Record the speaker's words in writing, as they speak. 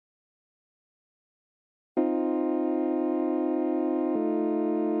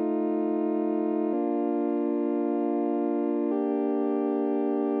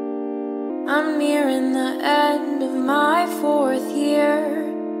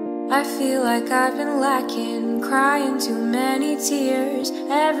I feel like I've been lacking, crying too many tears.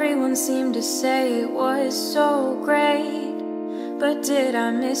 Everyone seemed to say it was so great, but did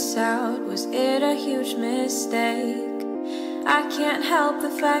I miss out? Was it a huge mistake? I can't help the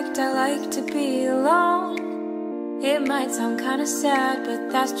fact I like to be alone. It might sound kinda sad, but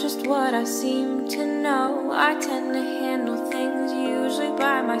that's just what I seem to know. I tend to handle things usually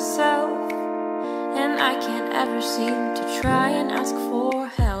by myself, and I can't ever seem to try and ask for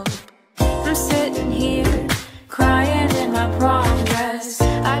help. I'm sitting here, crying in my prom dress.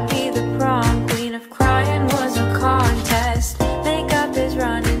 I'd be the prom queen if crying was a contest. Makeup is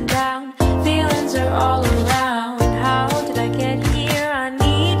running down, feelings are all around. How did I get here? I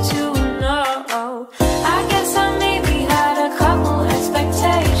need to know. I guess I maybe had a couple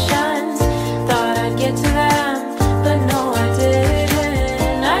expectations, thought I'd get to them, but no I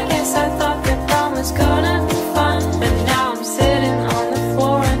didn't. I guess I thought that prom was gonna be fun, but now I'm sitting on the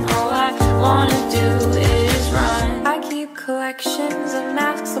floor and all I wanna do is run. I keep collections of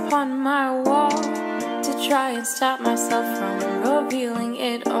masks upon my wall to try and stop myself from revealing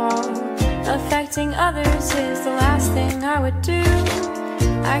it all. Affecting others is the last thing I would do.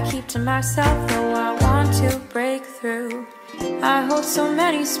 I keep to myself though I want to break through. I hold so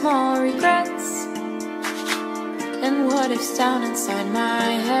many small regrets and what ifs down inside my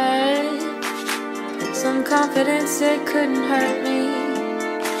head. Some confidence, it couldn't hurt me.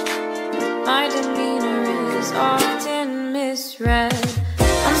 My demeanor is often misread.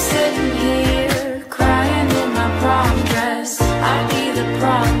 I'm sitting here, crying in my prom dress. I'd be the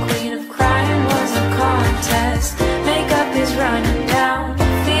prom queen if crying was a contest. Makeup is running down,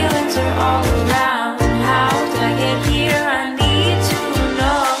 feelings are all